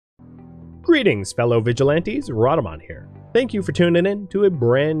Greetings, fellow vigilantes, Rhadamant here. Thank you for tuning in to a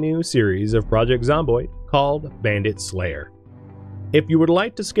brand new series of Project Zomboid called Bandit Slayer. If you would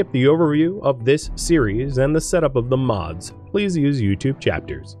like to skip the overview of this series and the setup of the mods, please use YouTube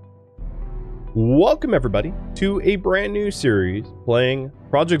chapters. Welcome everybody to a brand new series playing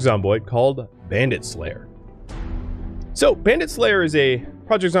Project Zomboid called Bandit Slayer. So, Bandit Slayer is a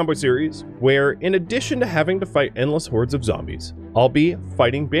Project Zomboid series where, in addition to having to fight endless hordes of zombies, I'll be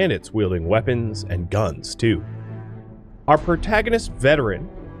fighting bandits wielding weapons and guns too. Our protagonist veteran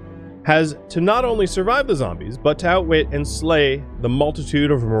has to not only survive the zombies, but to outwit and slay the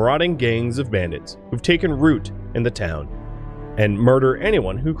multitude of marauding gangs of bandits who've taken root in the town and murder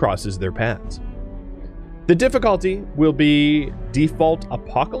anyone who crosses their paths. The difficulty will be default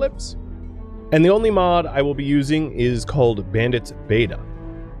apocalypse, and the only mod I will be using is called Bandits BETA.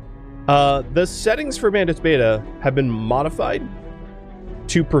 The settings for Bandits BETA have been modified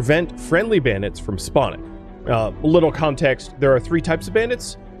to prevent friendly bandits from spawning. A little context, there are three types of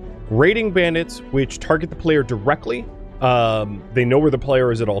bandits. Raiding bandits, which target the player directly. They know where the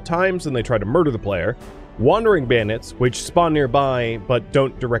player is at all times and they try to murder the player. Wandering bandits, which spawn nearby but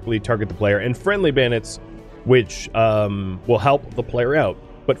don't directly target the player. And friendly bandits, which will help the player out.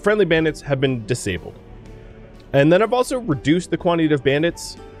 But friendly bandits have been disabled. And then I've also reduced the quantity of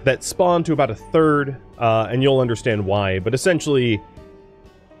bandits that spawn to about a third, and you'll understand why. But essentially,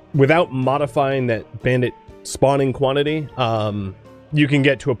 without modifying that bandit spawning quantity, you can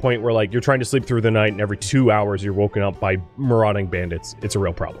get to a point where, like, you're trying to sleep through the night and every 2 hours you're woken up by marauding bandits. It's a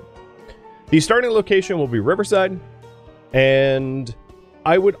real problem. The starting location will be Riverside, and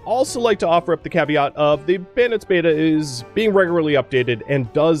I would also like to offer up the caveat of the Bandits beta is being regularly updated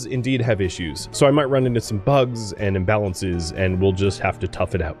and does indeed have issues. So I might run into some bugs and imbalances and we'll just have to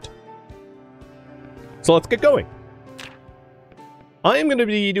tough it out. So let's get going. I am going to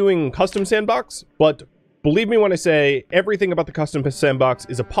be doing custom sandbox, but believe me when I say everything about the custom sandbox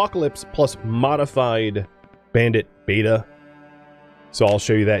is apocalypse plus modified Bandit beta. So I'll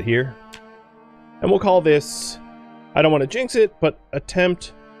show you that here. And we'll call this, I don't want to jinx it, but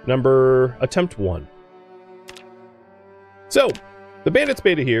attempt 1. So, the Bandits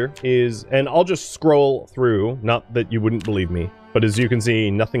beta here is, and I'll just scroll through, not that you wouldn't believe me, but as you can see,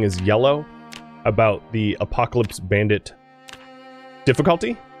 nothing is yellow about the Apocalypse Bandit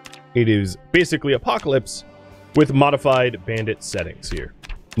difficulty. It is basically Apocalypse with modified Bandit settings here.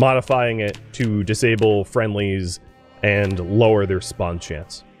 Modifying it to disable friendlies and lower their spawn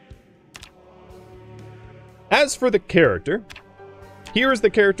chance. As for the character, here is the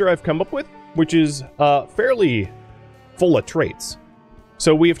character I've come up with, which is fairly full of traits.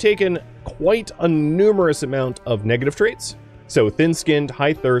 So we have taken quite a numerous amount of negative traits. So thin-skinned,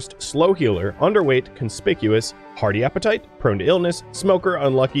 high thirst, slow healer, underweight, conspicuous, hearty appetite, prone to illness, smoker,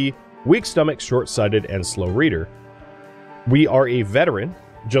 unlucky, weak stomach, short-sighted, and slow reader. We are a veteran,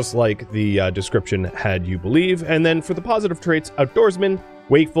 just like the description had you believe. And then for the positive traits, outdoorsman,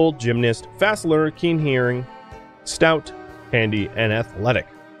 wakeful, gymnast, fast learner, keen hearing, stout, handy, and athletic.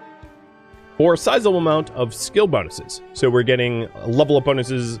 For a sizable amount of skill bonuses. So we're getting level up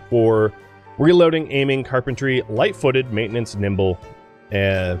bonuses for reloading, aiming, carpentry, light-footed, maintenance, nimble,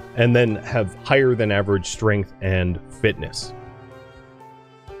 and then have higher than average strength and fitness.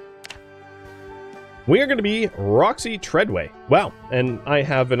 We are going to be Roxy Treadway. Wow, and I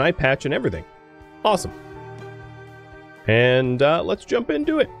have an eye patch and everything. Awesome. And let's jump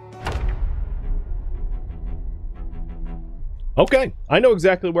into it. Okay, I know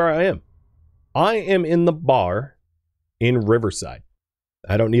exactly where I am. I am in the bar in Riverside.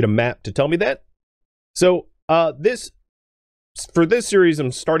 I don't need a map to tell me that. So, for this series,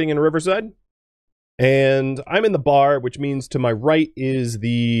 I'm starting in Riverside. And I'm in the bar, which means to my right is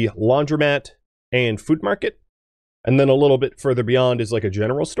the laundromat and food market. And then a little bit further beyond is like a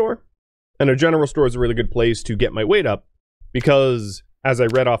general store. And a general store is a really good place to get my weight up because, as I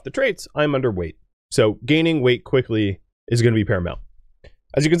read off the traits, I'm underweight. So gaining weight quickly is going to be paramount.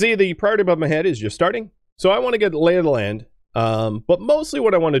 As you can see, the priority above my head is just starting. So I want to get the lay of the land. But mostly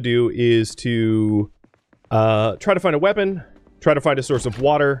what I want to do is to try to find a weapon, try to find a source of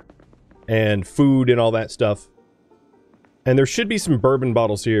water and food and all that stuff. And there should be some bourbon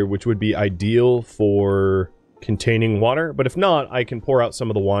bottles here, which would be ideal for containing water. But if not, I can pour out some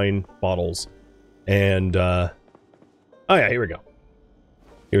of the wine bottles. And, oh yeah, here we go.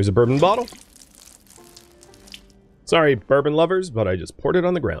 Here's a bourbon bottle. Sorry, bourbon lovers, but I just poured it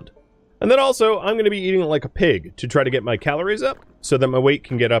on the ground. And then also, I'm going to be eating like a pig to try to get my calories up so that my weight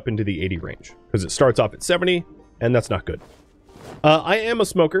can get up into the 80 range. Because it starts off at 70, and that's not good. I am a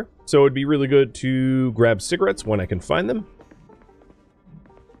smoker, so it'd be really good to grab cigarettes when I can find them.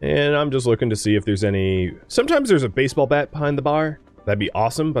 And I'm just looking to see if there's any... Sometimes there's a baseball bat behind the bar. That'd be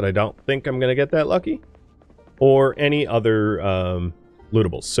awesome, but I don't think I'm going to get that lucky. Or any other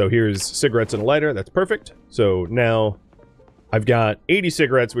lootables. So here's cigarettes and a lighter. That's perfect. So now I've got 80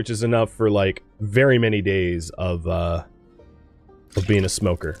 cigarettes, which is enough for like very many days of being a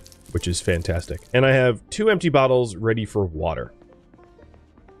smoker, which is fantastic. And I have 2 empty bottles ready for water.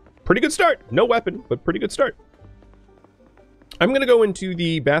 Pretty good start. No weapon, but pretty good start. I'm going to go into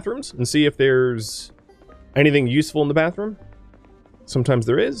the bathrooms and see if there's anything useful in the bathroom. Sometimes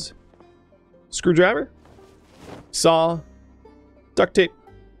there is. Screwdriver. Saw. Duct tape.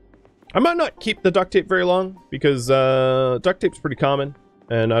 I might not keep the duct tape very long because duct tape's pretty common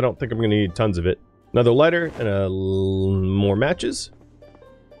and I don't think I'm going to need tons of it. Another lighter and more matches.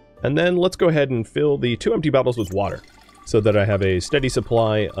 And then let's go ahead and fill the 2 empty bottles with water so that I have a steady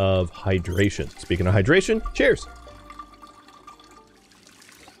supply of hydration. Speaking of hydration, cheers.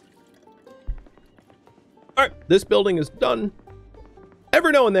 Alright, this building is done.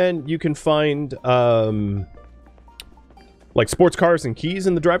 Every now and then you can find like sports cars and keys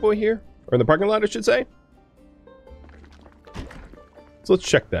in the driveway here, or in the parking lot I should say. So let's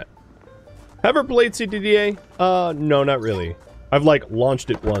check that. Ever played CDDA? No, not really. I've like launched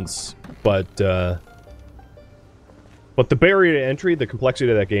it once, but the barrier to entry, the complexity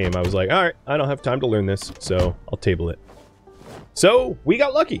of that game, I was like, alright, I don't have time to learn this, so I'll table it. So, we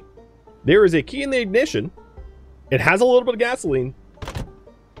got lucky. There is a key in the ignition. It has a little bit of gasoline.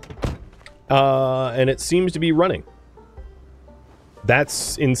 And it seems to be running.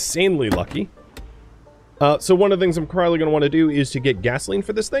 That's insanely lucky. So one of the things I'm probably going to want to do is to get gasoline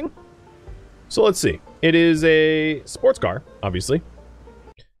for this thing. So let's see. It is a sports car, obviously.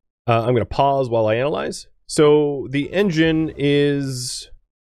 I'm going to pause while I analyze. So the engine is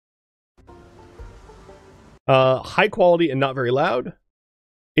high quality and not very loud.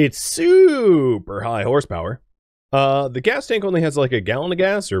 It's super high horsepower. The gas tank only has like a gallon of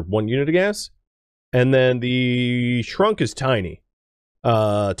gas or 1 unit of gas. And then the trunk is tiny.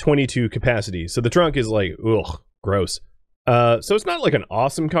 22 capacity. So the trunk is like, ugh, gross. So it's not like an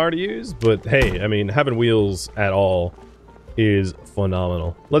awesome car to use, but hey, I mean, having wheels at all is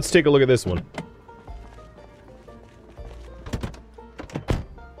phenomenal. Let's take a look at this one.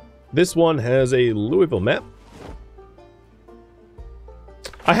 This one has a Louisville map.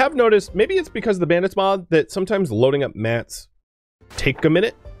 I have noticed, maybe it's because of the Bandits mod, that sometimes loading up mats take a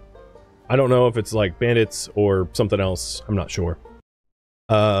minute. I don't know if it's like Bandits or something else. I'm not sure.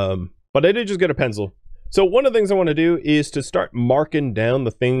 But I did just get a pencil. So one of the things I want to do is to start marking down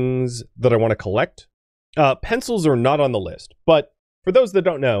the things that I want to collect. Pencils are not on the list, but for those that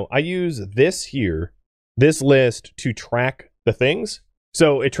don't know, I use this here, this list, to track the things.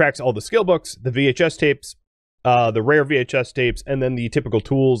 So it tracks all the skill books, the VHS tapes, the rare VHS tapes, and then the typical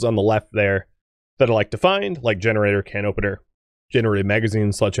tools on the left there that I like to find, like generator, can opener, generated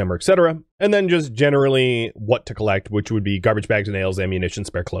magazine, sledgehammer, etc. And then just generally what to collect, which would be garbage bags, nails, ammunition,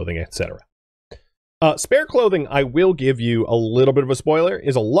 spare clothing, etc. Spare clothing, I will give you a little bit of a spoiler,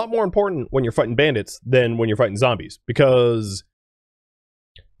 is a lot more important when you're fighting bandits than when you're fighting zombies. Because,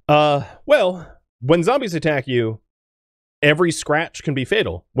 well, when zombies attack you, every scratch can be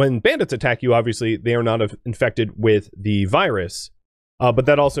fatal. When bandits attack you, obviously, they are not infected with the virus. But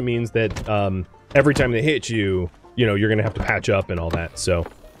that also means that every time they hit you, you know, you're going to have to patch up and all that. So,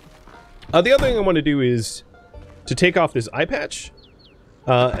 the other thing I want to do is to take off this eye patch.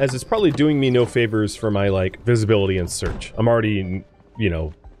 As it's probably doing me no favors for my, like, visibility and search. I'm already, you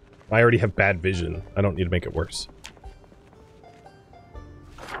know, I already have bad vision. I don't need to make it worse.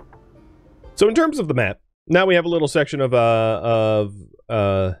 So in terms of the map, now we have a little section of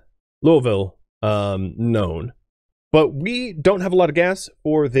Louisville, known. But we don't have a lot of gas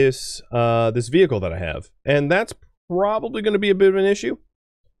for this, this vehicle that I have. And that's probably going to be a bit of an issue.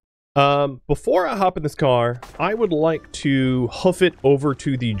 Before I hop in this car, I would like to hoof it over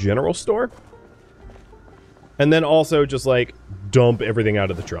to the general store. And then also just like dump everything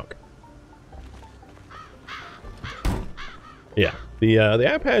out of the trunk. Yeah, the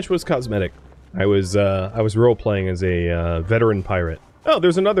eye patch was cosmetic. I was role-playing as a veteran pirate. Oh,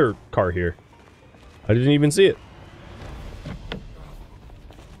 there's another car here. I didn't even see it.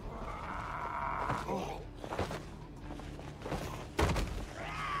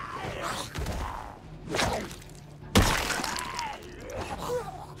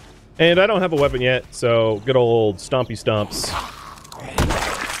 And I don't have a weapon yet, so good old stompy stomps.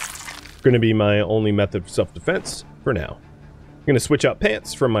 Going to be my only method of self-defense for now. I'm going to switch out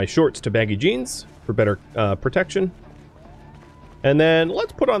pants from my shorts to baggy jeans for better protection. And then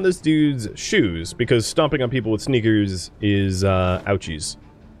let's put on this dude's shoes, because stomping on people with sneakers is ouchies.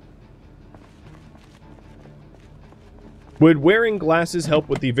 Would wearing glasses help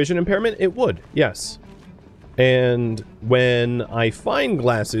with the vision impairment? It would, yes. And when I find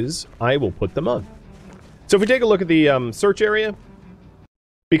glasses, I will put them on. So if we take a look at the search area,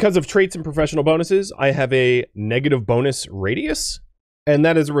 because of traits and professional bonuses, I have a negative bonus radius, and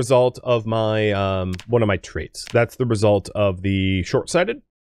that is a result of my one of my traits. That's the result of the short-sighted.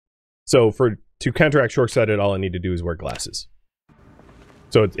 So to counteract short-sighted, all I need to do is wear glasses.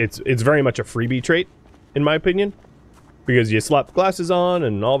 So it's very much a freebie trait, in my opinion, because you slap glasses on,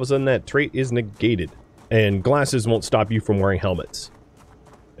 and all of a sudden that trait is negated. And glasses won't stop you from wearing helmets.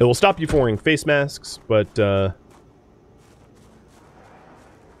 It will stop you from wearing face masks, but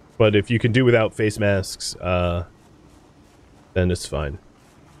if you can do without face masks, then it's fine.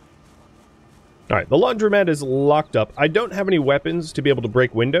 Alright, the laundromat is locked up. I don't have any weapons to be able to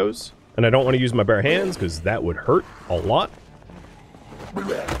break windows, and I don't want to use my bare hands, because that would hurt a lot.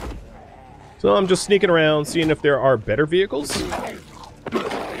 So I'm just sneaking around, seeing if there are better vehicles.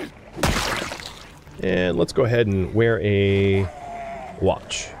 And let's go ahead and wear a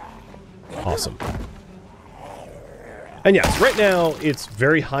watch. Awesome. And yes, right now it's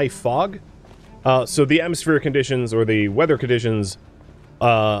very high fog. So the atmospheric conditions or the weather conditions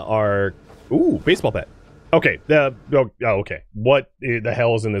are... Ooh, baseball bat. Okay, okay. What the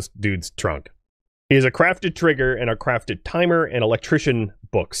hell is in this dude's trunk? He has a crafted trigger and a crafted timer and electrician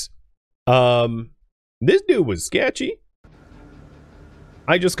books. This dude was sketchy.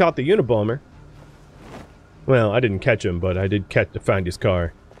 I just caught the Unabomber. Well, I didn't catch him, but I did find his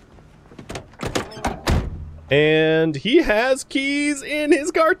car. And he has keys in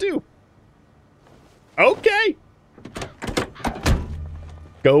his car, too. Okay.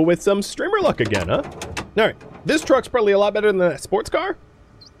 Go with some streamer luck again, huh? Alright, this truck's probably a lot better than that sports car.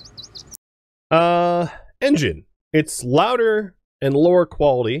 Engine. It's louder and lower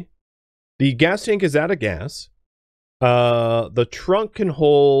quality. The gas tank is out of gas. The trunk can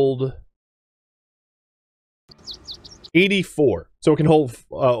hold 84. So it can hold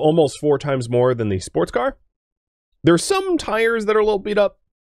almost 4 times more than the sports car. There's some tires that are a little beat up,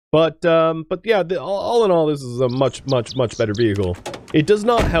 but yeah, all in all, this is a much better vehicle. It does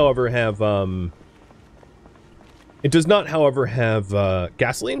not, however, have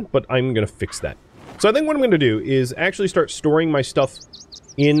gasoline, but I'm gonna fix that. So I think what I'm gonna do is actually start storing my stuff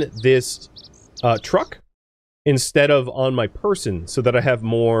in this truck instead of on my person, so that I have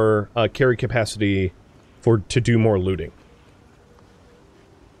more carry capacity to do more looting.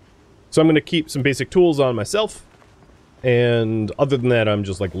 So I'm going to keep some basic tools on myself, and other than that, I'm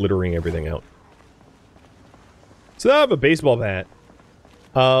just like littering everything out. So now I have a baseball bat.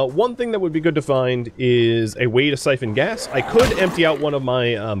 One thing that would be good to find is a way to siphon gas. I could empty out one of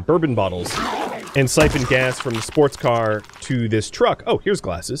my bourbon bottles and siphon gas from the sports car to this truck. Oh, here's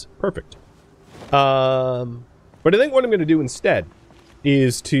glasses. Perfect. But I think what I'm going to do instead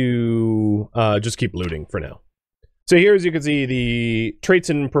is to just keep looting for now. So here, as you can see, the traits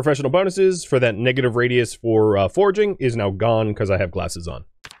and professional bonuses for that negative radius for foraging is now gone because I have glasses on.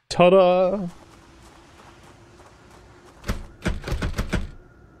 Ta-da!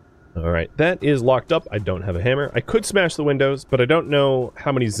 Alright, that is locked up. I don't have a hammer. I could smash the windows, but I don't know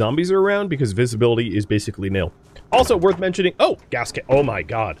how many zombies are around because visibility is basically nil. Also worth mentioning... Oh! Gas can... Oh my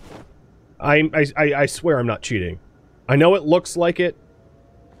god. I swear I'm not cheating. I know it looks like it,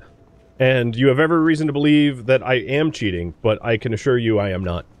 and you have every reason to believe that I am cheating, but I can assure you I am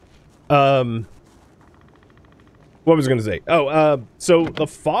not. What was I going to say? Oh, so the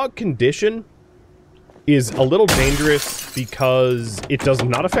fog condition is a little dangerous because it does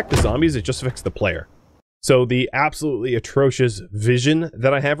not affect the zombies, it just affects the player. So the absolutely atrocious vision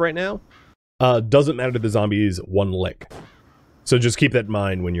that I have right now doesn't matter to the zombies one lick. So just keep that in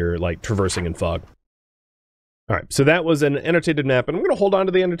mind when you're, like, traversing in fog. Alright, so that was an annotated map, and I'm going to hold on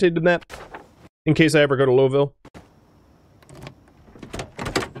to the annotated map in case I ever go to Louisville.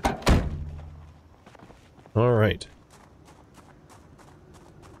 Alright.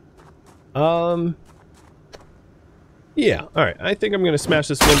 Yeah, alright. I think I'm going to smash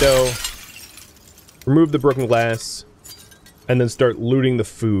this window, remove the broken glass, and then start looting the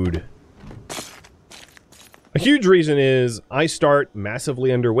food. A huge reason is I start massively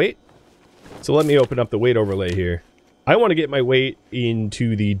underweight. So let me open up the weight overlay here. I want to get my weight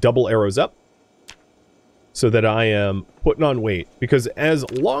into the double arrows up so that I am putting on weight. Because as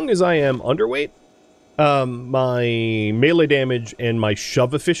long as I am underweight, my melee damage and my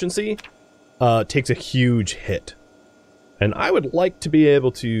shove efficiency takes a huge hit. And I would like to be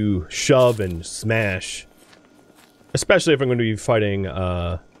able to shove and smash, especially if I'm going to be fighting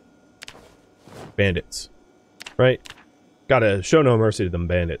bandits, right? Gotta show no mercy to them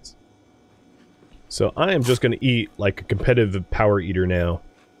bandits. So I am just going to eat like a competitive power eater now.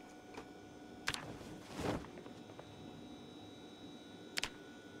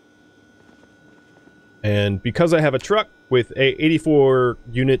 And because I have a truck with 84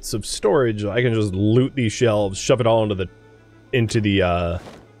 units of storage, I can just loot these shelves, shove it all into the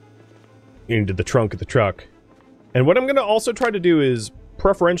trunk of the truck. And what I'm going to also try to do is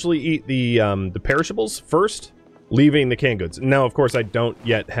preferentially eat the perishables first, leaving the canned goods. Now, of course, I don't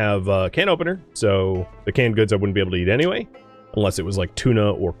yet have a can opener, so the canned goods I wouldn't be able to eat anyway, unless it was like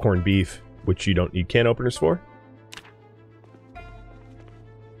tuna or corned beef, which you don't need can openers for.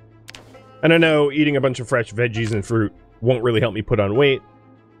 And I know eating a bunch of fresh veggies and fruit won't really help me put on weight,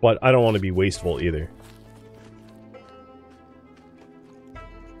 but I don't want to be wasteful either.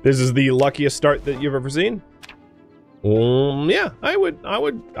 This is the luckiest start that you've ever seen? Yeah, I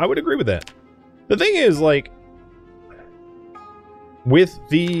would agree with that. The thing is, like, with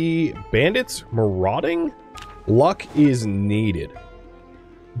the bandits marauding, luck is needed.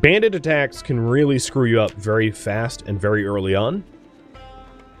 Bandit attacks can really screw you up very fast and very early on.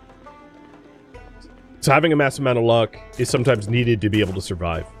 So having a massive amount of luck is sometimes needed to be able to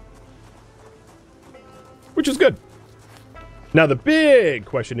survive. Which is good. Now the big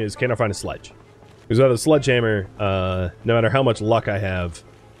question is, can I find a sledge? Because without a sledgehammer, no matter how much luck I have,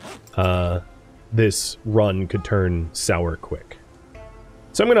 this run could turn sour quick.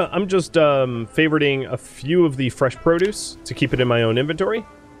 So I'm just favoriting a few of the fresh produce to keep it in my own inventory,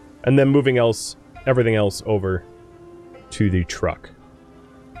 and then moving everything else over to the truck.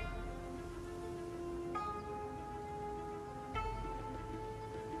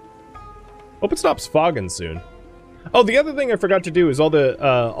 Hope it stops fogging soon. Oh, the other thing I forgot to do is all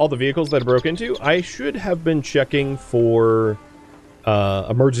the vehicles that I broke into, I should have been checking for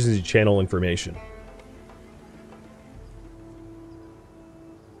emergency channel information,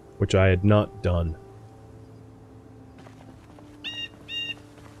 which I had not done.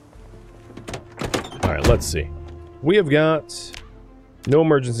 All right, let's see. We have got no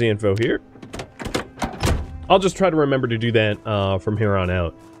emergency info here. I'll just try to remember to do that from here on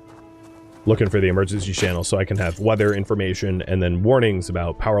out. Looking for the emergency channel so I can have weather information and then warnings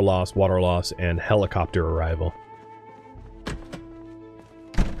about power loss, water loss, and helicopter arrival.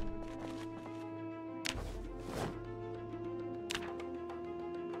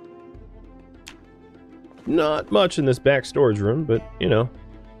 Not much in this back storage room, but, you know.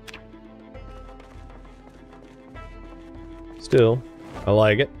 Still, I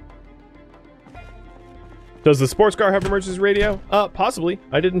like it. Does the sports car have emergency radio? Possibly.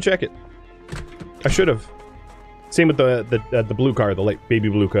 I didn't check it. I should have. Same with the blue car, the light baby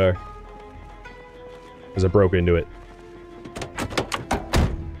blue car. Because I broke into it.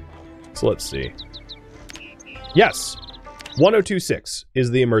 So let's see. Yes! 1026 is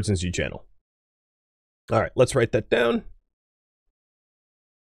the emergency channel. Alright, let's write that down.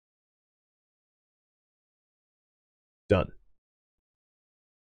 Done.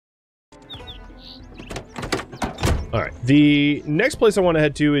 Alright, the next place I want to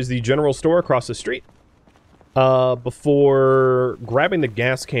head to is the general store across the street. Before grabbing the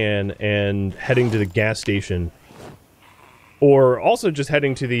gas can and heading to the gas station. Or also just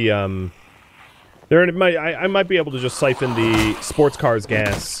heading to the, I might be able to just siphon the sports car's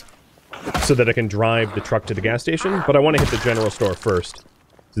gas so that I can drive the truck to the gas station, but I want to hit the general store first.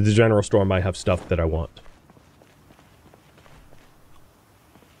 So the general store might have stuff that I want.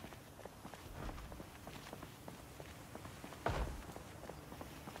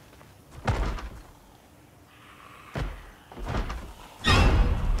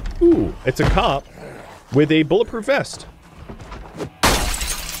 Ooh, it's a cop with a bulletproof vest.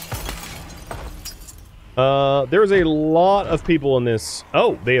 There's a lot of people in this.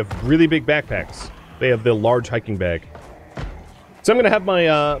 Oh, they have really big backpacks. They have the large hiking bag. So I'm gonna have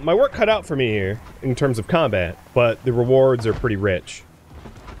my my work cut out for me here in terms of combat, but the rewards are pretty rich,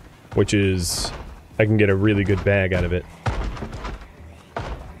 which is I can get a really good bag out of it.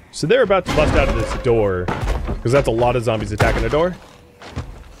 So they're about to bust out of this door because that's a lot of zombies attacking the door.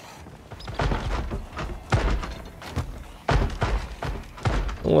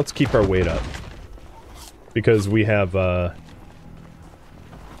 Well, let's keep our weight up because we have we'll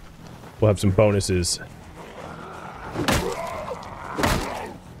have some bonuses.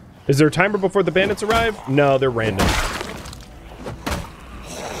 Is there a timer before the bandits arrive? No, they're random.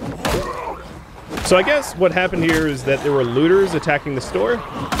 So I guess what happened here is that there were looters attacking the store,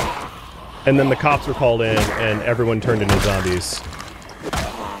 and then the cops were called in and everyone turned into zombies.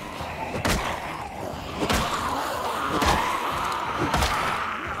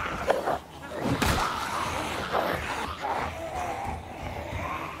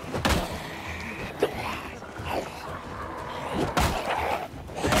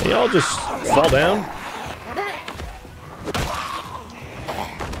 y'all just fall down?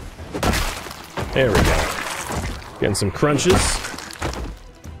 There we go. Getting some crunches.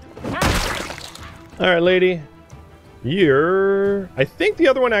 Alright, lady. I think the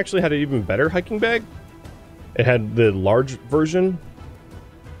other one actually had an even better hiking bag. It had the large version.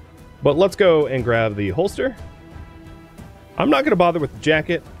 But let's go and grab the holster. I'm not going to bother with the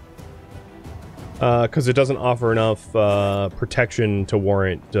jacket. Because it doesn't offer enough protection to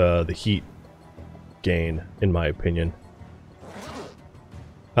warrant the heat gain, in my opinion.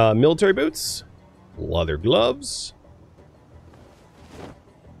 Military boots. Leather gloves.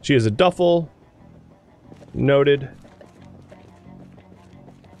 She has a duffel. Noted.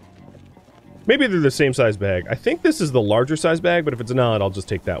 Maybe they're the same size bag. I think this is the larger size bag, but if it's not, I'll just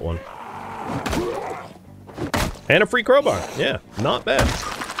take that one. And a free crowbar. Yeah, not bad.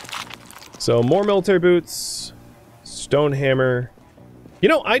 So, more military boots. Stone hammer. You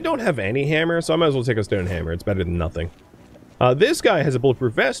know, I don't have any hammer, so I might as well take a stone hammer. It's better than nothing. This guy has a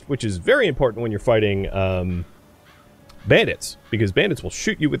bulletproof vest, which is very important when you're fighting bandits, because bandits will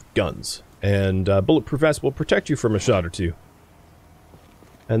shoot you with guns. And bulletproof vest will protect you from a shot or two.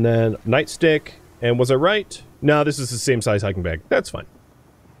 And then nightstick. And was I right? No, this is the same size hiking bag. That's fine.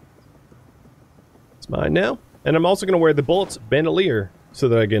 It's mine now. And I'm also going to wear the bullets bandolier so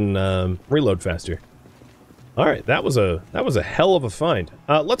that I can reload faster. Alright, that was a hell of a find.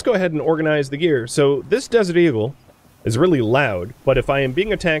 Let's go ahead and organize the gear. So this Desert Eagle is really loud, but if I am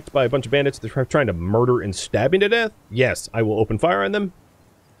being attacked by a bunch of bandits that are trying to murder and stab me to death, yes, I will open fire on them.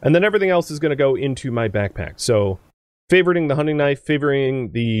 And then everything else is going to go into my backpack. So, favoriting the hunting knife,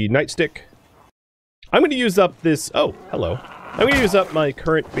 favoring the nightstick. I'm going to use up this... Oh, hello. I'm going to use up my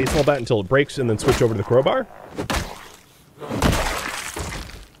current baseball bat until it breaks and then switch over to the crowbar.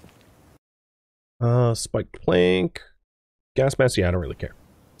 Spiked plank. Gas mask, yeah, I don't really care.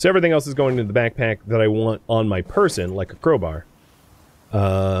 So everything else is going into the backpack that I want on my person, like a crowbar.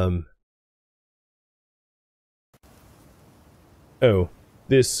 Oh,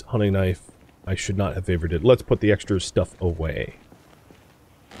 this hunting knife, I should not have favored it. Let's put the extra stuff away.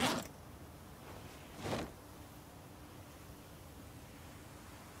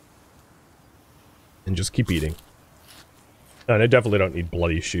 And just keep eating. And I definitely don't need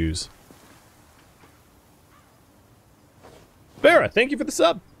bloody shoes. Vera, thank you for the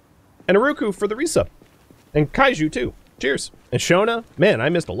sub. And Aruku for the resub. And Kaiju too. Cheers. And Shona, man, I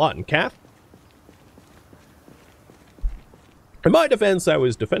missed a lot. And Kath. In my defense, I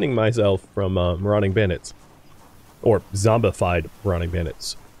was defending myself from marauding bandits. Or zombified marauding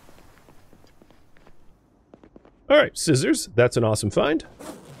bandits. Alright, scissors. That's an awesome find.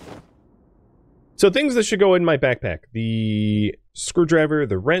 So things that should go in my backpack. The screwdriver,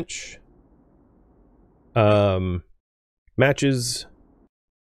 the wrench. Matches.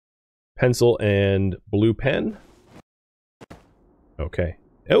 Pencil and blue pen. Okay.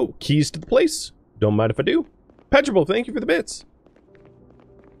 Oh, keys to the place. Don't mind if I do. Petrable, thank you for the bits.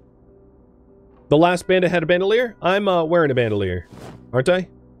 The last bandit had a bandolier? I'm wearing a bandolier. Aren't I?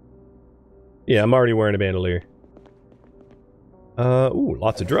 Yeah, I'm already wearing a bandolier. Ooh,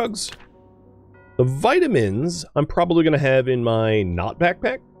 lots of drugs. The vitamins I'm probably going to have in my not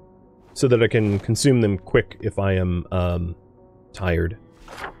backpack so that I can consume them quick if I am tired.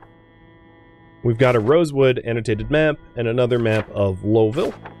 We've got a Rosewood annotated map and another map of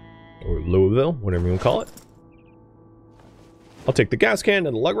Louisville, or Louisville, whatever you want to call it. I'll take the gas can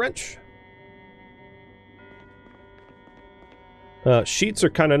and the lug wrench. Sheets are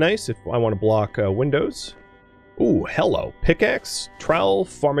kind of nice if I want to block windows. Ooh, hello. Pickaxe, trowel,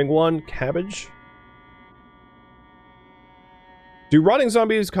 farming one, cabbage. Do rotting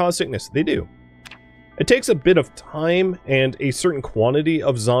zombies cause sickness? They do. It takes a bit of time and a certain quantity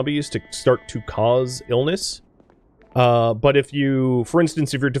of zombies to start to cause illness. But if you, for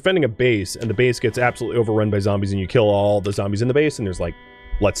instance, if you're defending a base and the base gets absolutely overrun by zombies and you kill all the zombies in the base and there's like,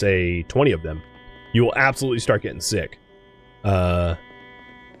 let's say 20 of them, you will absolutely start getting sick. But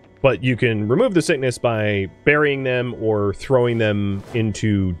you can remove the sickness by burying them or throwing them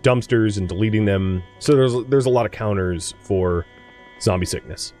into dumpsters and deleting them. So there's a lot of counters for zombie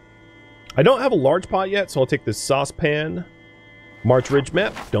sickness. I don't have a large pot yet, so I'll take this saucepan. March Ridge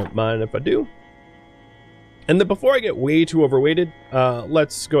map, don't mind if I do. And then before I get way too overweighted,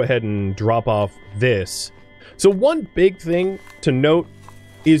 let's go ahead and drop off this. So one big thing to note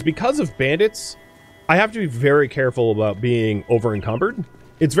is because of bandits, I have to be very careful about being over-encumbered.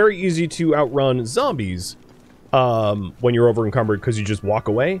 It's very easy to outrun zombies when you're over-encumbered because you just walk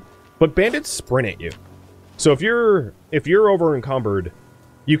away. But bandits sprint at you. So if you're over-encumbered,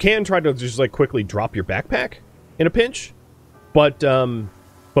 you can try to just like quickly drop your backpack in a pinch, but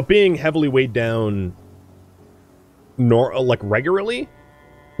But being heavily weighed down like regularly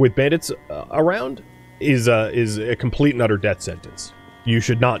with bandits around is a complete and utter death sentence. You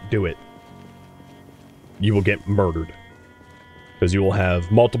should not do it. You will get murdered. Because you will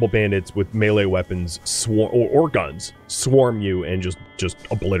have multiple bandits with melee weapons or guns swarm you and just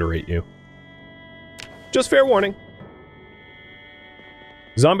obliterate you. Just fair warning.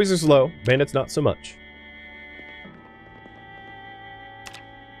 Zombies are slow, bandits not so much.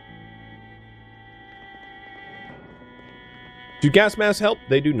 Do gas masks help?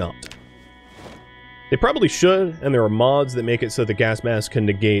 They do not. They probably should, and there are mods that make it so the gas mask can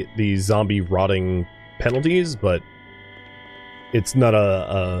negate the zombie rotting penalties, but it's not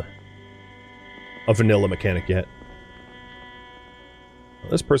a vanilla mechanic yet.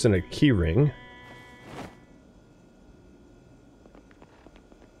 This person had a key ring.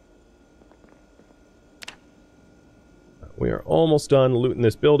 We are almost done looting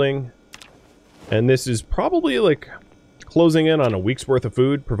this building. And this is probably like closing in on a week's worth of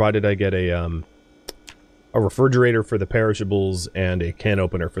food, provided I get a refrigerator for the perishables and a can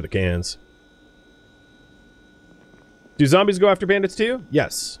opener for the cans. Do zombies go after bandits too?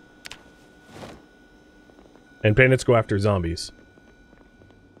 Yes. And bandits go after zombies.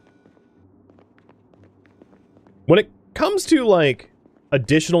 When it comes to, like,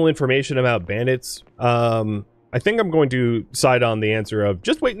 additional information about bandits, I think I'm going to side on the answer of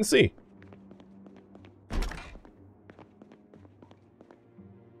just wait and see.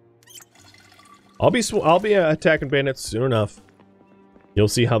 I'll be attacking bandits soon enough. You'll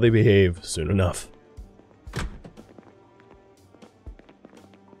see how they behave soon enough.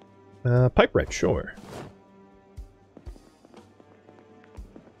 Pipe wrench, sure.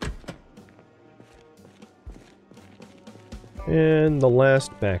 And the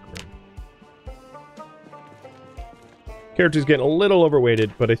last back room. Character's getting a little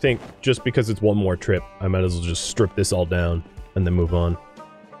overweighted, but I think just because it's one more trip, I might as well just strip this all down and then move on.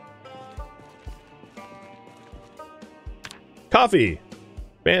 Coffee!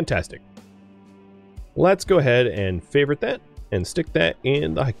 Fantastic. Let's go ahead and favorite that and stick that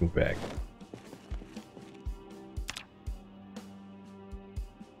in the hiking bag.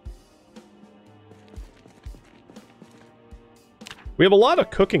 We have a lot of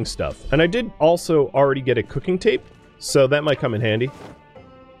cooking stuff, and I did also already get a cooking tape, so that might come in handy.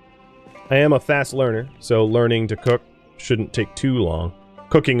 I am a fast learner, so learning to cook shouldn't take too long.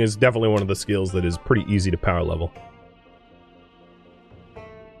 Cooking is definitely one of the skills that is pretty easy to power level.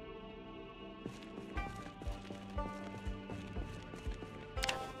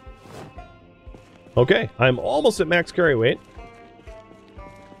 Okay, I'm almost at max carry weight.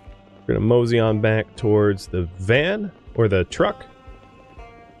 We're gonna mosey on back towards the van, or the truck.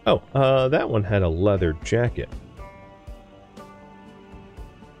 Oh, that one had a leather jacket.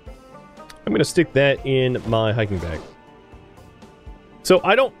 I'm gonna stick that in my hiking bag. So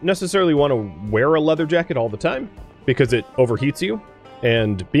I don't necessarily want to wear a leather jacket all the time, because it overheats you,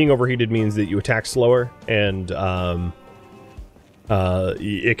 and being overheated means that you attack slower, and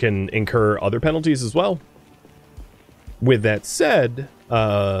it can incur other penalties as well. With that said,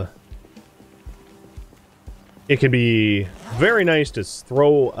 it can be very nice to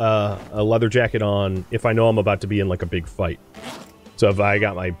throw a leather jacket on if I know I'm about to be in like a big fight. So if I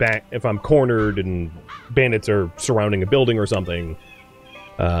got my back, if I'm cornered and bandits are surrounding a building or something,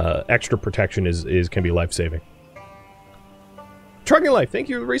 extra protection can be life-saving. Trucking Life, thank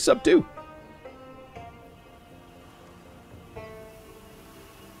you for the resub too.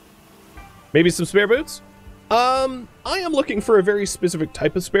 Maybe some spare boots? I am looking for a very specific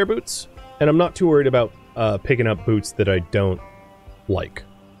type of spare boots, and I'm not too worried about picking up boots that I don't like.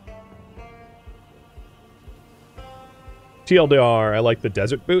 TLDR, I like the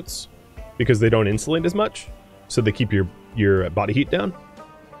desert boots because they don't insulate as much, so they keep your body heat down.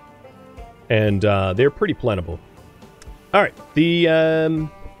 And they're pretty plentiful. All right, the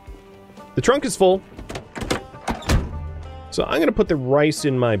trunk is full. So I'm gonna put the rice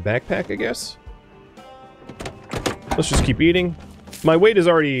in my backpack, I guess. Let's just keep eating. My weight is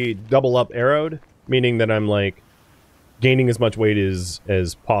already double up arrowed, meaning that I'm like gaining as much weight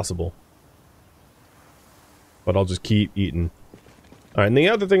as possible. But I'll just keep eating. Alright, and the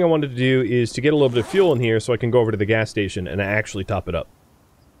other thing I wanted to do is to get a little bit of fuel in here so I can go over to the gas station and actually top it up.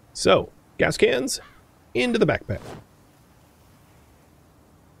 So, gas cans into the backpack.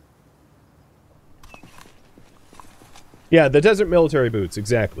 Yeah, the desert military boots,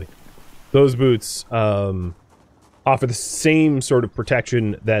 exactly. Those boots offer the same sort of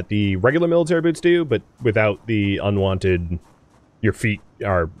protection that the regular military boots do, but without the unwanted, your feet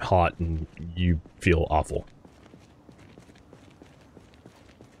are hot and you feel awful.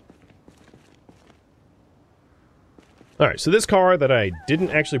 Alright, so this car that I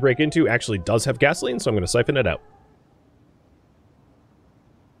didn't actually break into actually does have gasoline, so I'm going to siphon it out.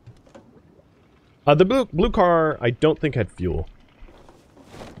 The blue car, I don't think had fuel.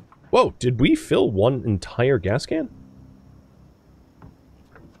 Whoa, did we fill one entire gas can?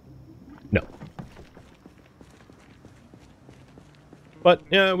 No. But,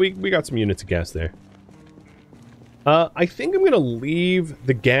 yeah, we got some units of gas there. I think I'm going to leave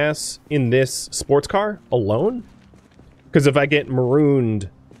the gas in this sports car alone. Because if I get marooned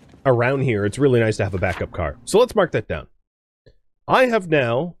around here, it's really nice to have a backup car. So let's mark that down. I have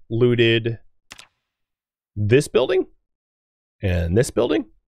now looted this building and this building.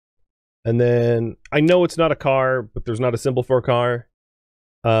 And then I know it's not a car, but there's not a symbol for a car.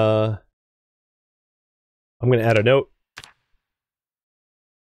 I'm going to add a note.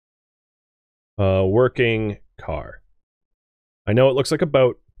 Working car. I know it looks like a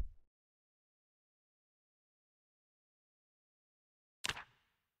boat.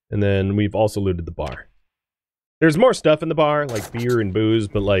 And then we've also looted the bar. There's more stuff in the bar, like beer and booze,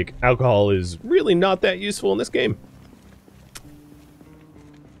 but like alcohol is really not that useful in this game.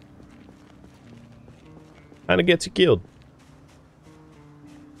 Kinda gets you killed.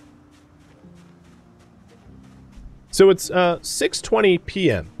 So it's 6:20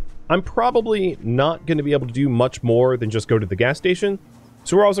 p.m. I'm probably not going to be able to do much more than just go to the gas station.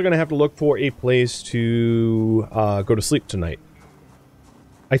 So we're also going to have to look for a place to go to sleep tonight.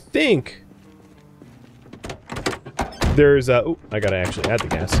 I think there's a... Oh, I gotta actually add the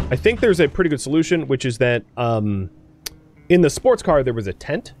gas. I think there's a pretty good solution, which is that in the sports car there was a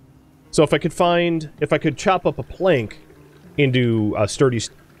tent. So if I could chop up a plank into sturdy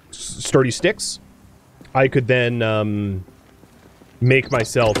sticks, I could then make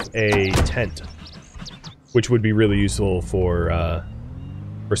myself a tent, which would be really useful for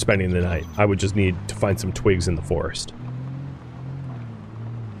spending the night. I would just need to find some twigs in the forest.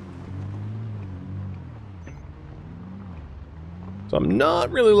 So I'm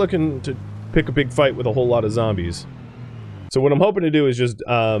not really looking to pick a big fight with a whole lot of zombies. So what I'm hoping to do is just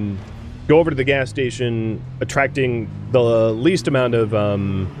go over to the gas station, attracting the least amount of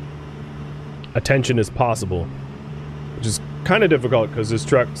attention as possible. Which is kind of difficult because this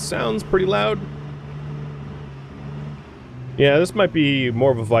truck sounds pretty loud. Yeah, this might be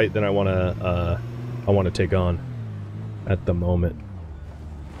more of a fight than I want to take on at the moment.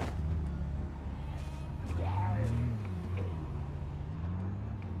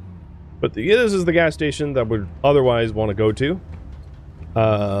 But this is the gas station that I would otherwise want to go to.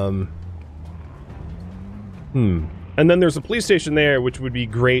 And then there's a police station there, which would be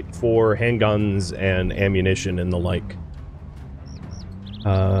great for handguns and ammunition and the like.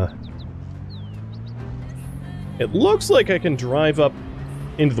 It looks like I can drive up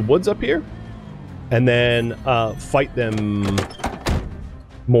into the woods up here, and then fight them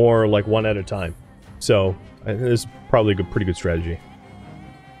more like one at a time. So this is probably a pretty good strategy.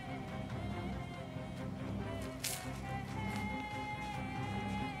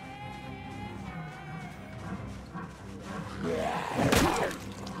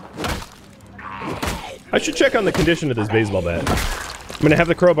 I should check on the condition of this baseball bat. I'm gonna have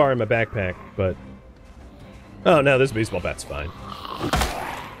the crowbar in my backpack, but... Oh, no, this baseball bat's fine.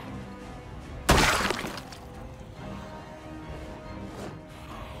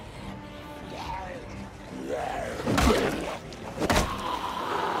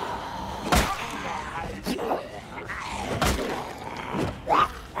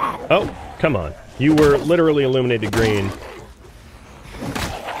 Oh, come on. You were literally illuminated green.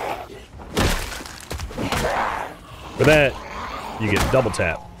 For that, you get double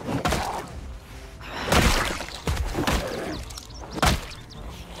tap.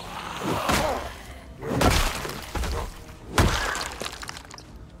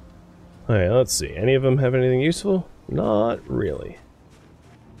 Alright, let's see. Any of them have anything useful? Not really.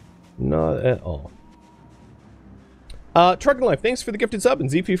 Not at all. Trucking Life, thanks for the gifted sub, and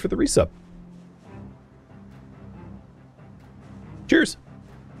ZP for the resub. Cheers.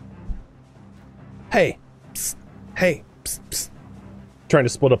 Hey. Psst. Hey. Psst, psst. Trying to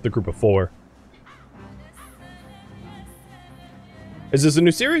split up the group of 4. Is this a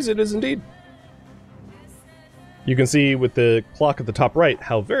new series? It is indeed. You can see with the clock at the top right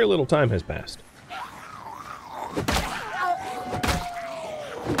how very little time has passed.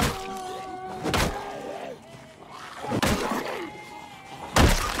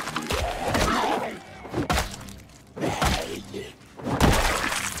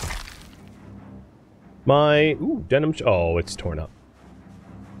 My... Ooh, denim... Oh, it's torn up.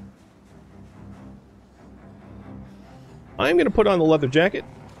 I'm going to put on the leather jacket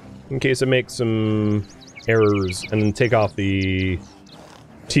in case I make some errors and then take off the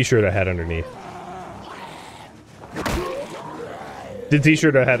t-shirt I had underneath. The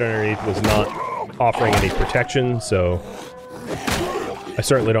t-shirt I had underneath was not offering any protection, so I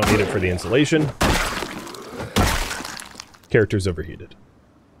certainly don't need it for the insulation. Character's overheated.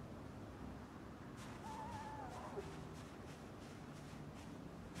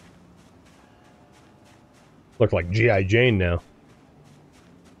 Look like G.I. Jane now.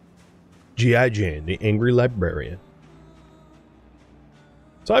 G.I. Jane, the angry librarian.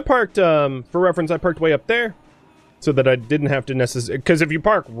 So I parked, for reference, I parked way up there so that I didn't have to necessarily... Because if you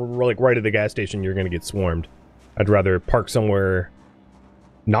park, like, right at the gas station, you're going to get swarmed. I'd rather park somewhere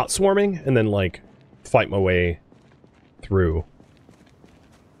not swarming and then, like, fight my way through.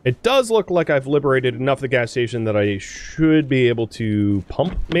 It does look like I've liberated enough of the gas station that I should be able to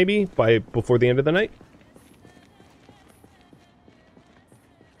pump, maybe, before the end of the night.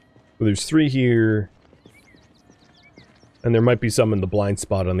 So there's 3 here. And there might be some in the blind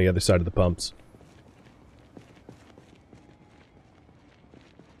spot on the other side of the pumps.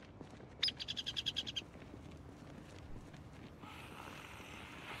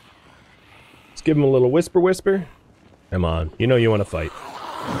 Let's give him a little whisper whisper. Come on, you know you want to fight.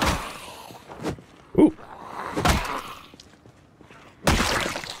 Ooh.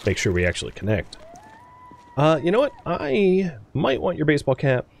 Make sure we actually connect. You know what? I might want your baseball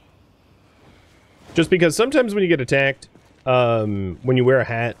cap. Just because sometimes when you get attacked, when you wear a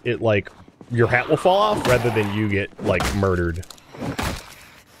hat, it, like, your hat will fall off rather than you get, like, murdered.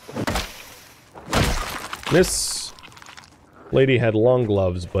 This lady had long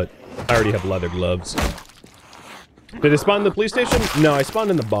gloves, but I already have leather gloves. Did I spawn in the police station? No, I spawned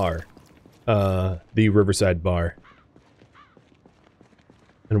in the bar. The Riverside bar.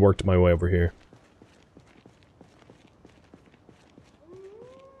 And worked my way over here.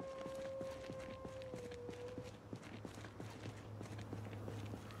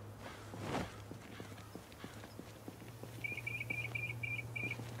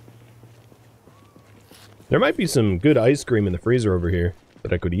 There might be some good ice cream in the freezer over here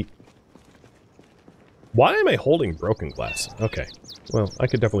that I could eat. Why am I holding broken glass? Okay, well, I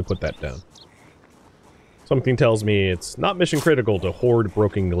could definitely put that down. Something tells me it's not mission critical to hoard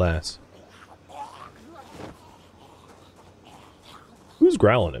broken glass. Who's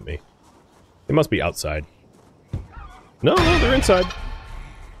growling at me? They must be outside. No, they're inside.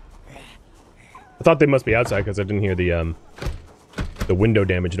 I thought they must be outside because I didn't hear the window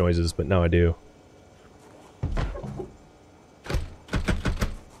damage noises, but now I do.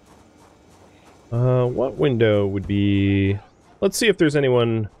 What window would be... Let's see if there's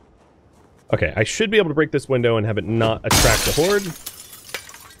anyone... Okay, I should be able to break this window and have it not attract the horde.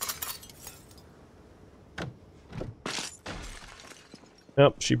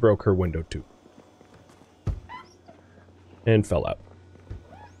 Oh, she broke her window too. And fell out.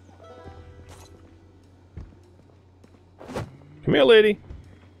 Come here, lady.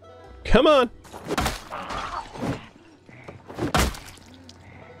 Come on.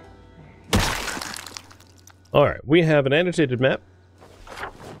 Alright, we have an annotated map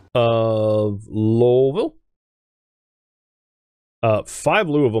of Louisville. 5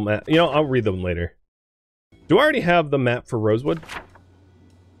 Louisville maps. You know, I'll read them later. Do I already have the map for Rosewood?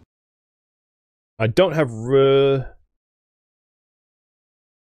 I don't have...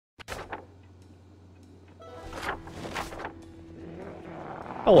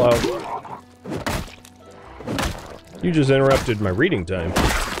 Hello. You just interrupted my reading time.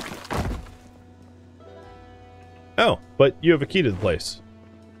 Oh, but you have a key to the place.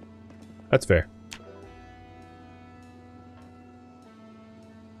 That's fair.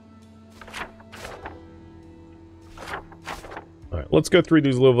 Alright, let's go through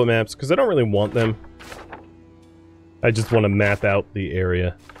these Louisville maps, because I don't really want them. I just want to map out the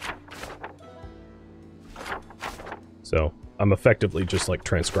area. So, I'm effectively just, like,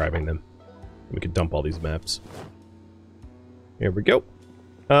 transcribing them. We could dump all these maps. Here we go.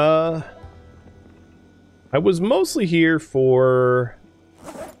 I was mostly here for...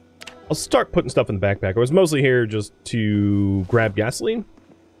 I'll start putting stuff in the backpack. I was mostly here just to grab gasoline.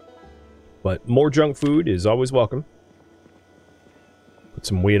 But more junk food is always welcome. Put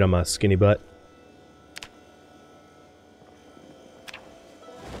some weight on my skinny butt.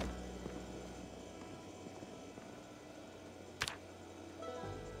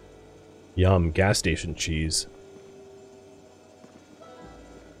 Yum, gas station cheese.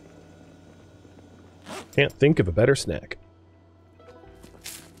 Can't think of a better snack.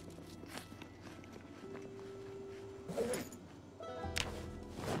 So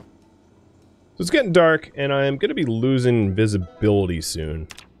it's getting dark, and I'm gonna be losing visibility soon.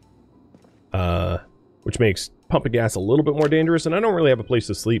 which makes pumping gas a little bit more dangerous, and I don't really have a place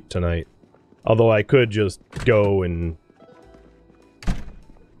to sleep tonight. Although I could just go and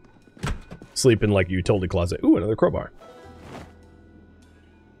sleep in like a utility closet. Ooh, another crowbar.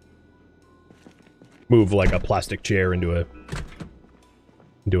 Move like a plastic chair into a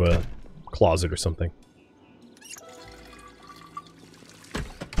closet or something.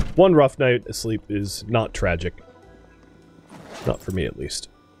 One rough night of sleep is not tragic. Not for me, at least.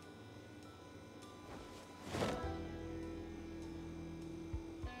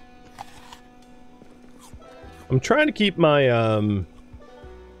 I'm trying to keep my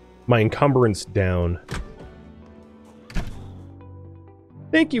my encumbrance down.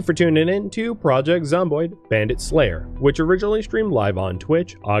 Thank you for tuning in to Project Zomboid Bandit Slayer, which originally streamed live on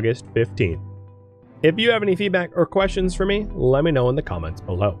Twitch August 15th. If you have any feedback or questions for me, let me know in the comments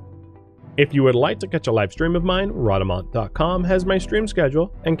below. If you would like to catch a live stream of mine, Rhadamant.com has my stream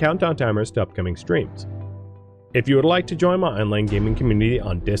schedule and countdown timers to upcoming streams. If you would like to join my online gaming community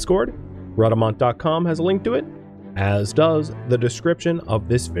on Discord, Rhadamant.com has a link to it, as does the description of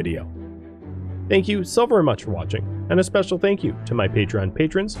this video. Thank you so very much for watching, and a special thank you to my Patreon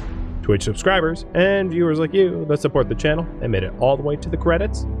patrons, Twitch subscribers, and viewers like you that support the channel and made it all the way to the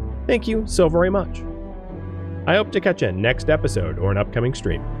credits. Thank you so very much. I hope to catch you next episode or an upcoming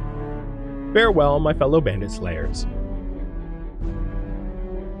stream. Farewell, my fellow Bandit Slayers.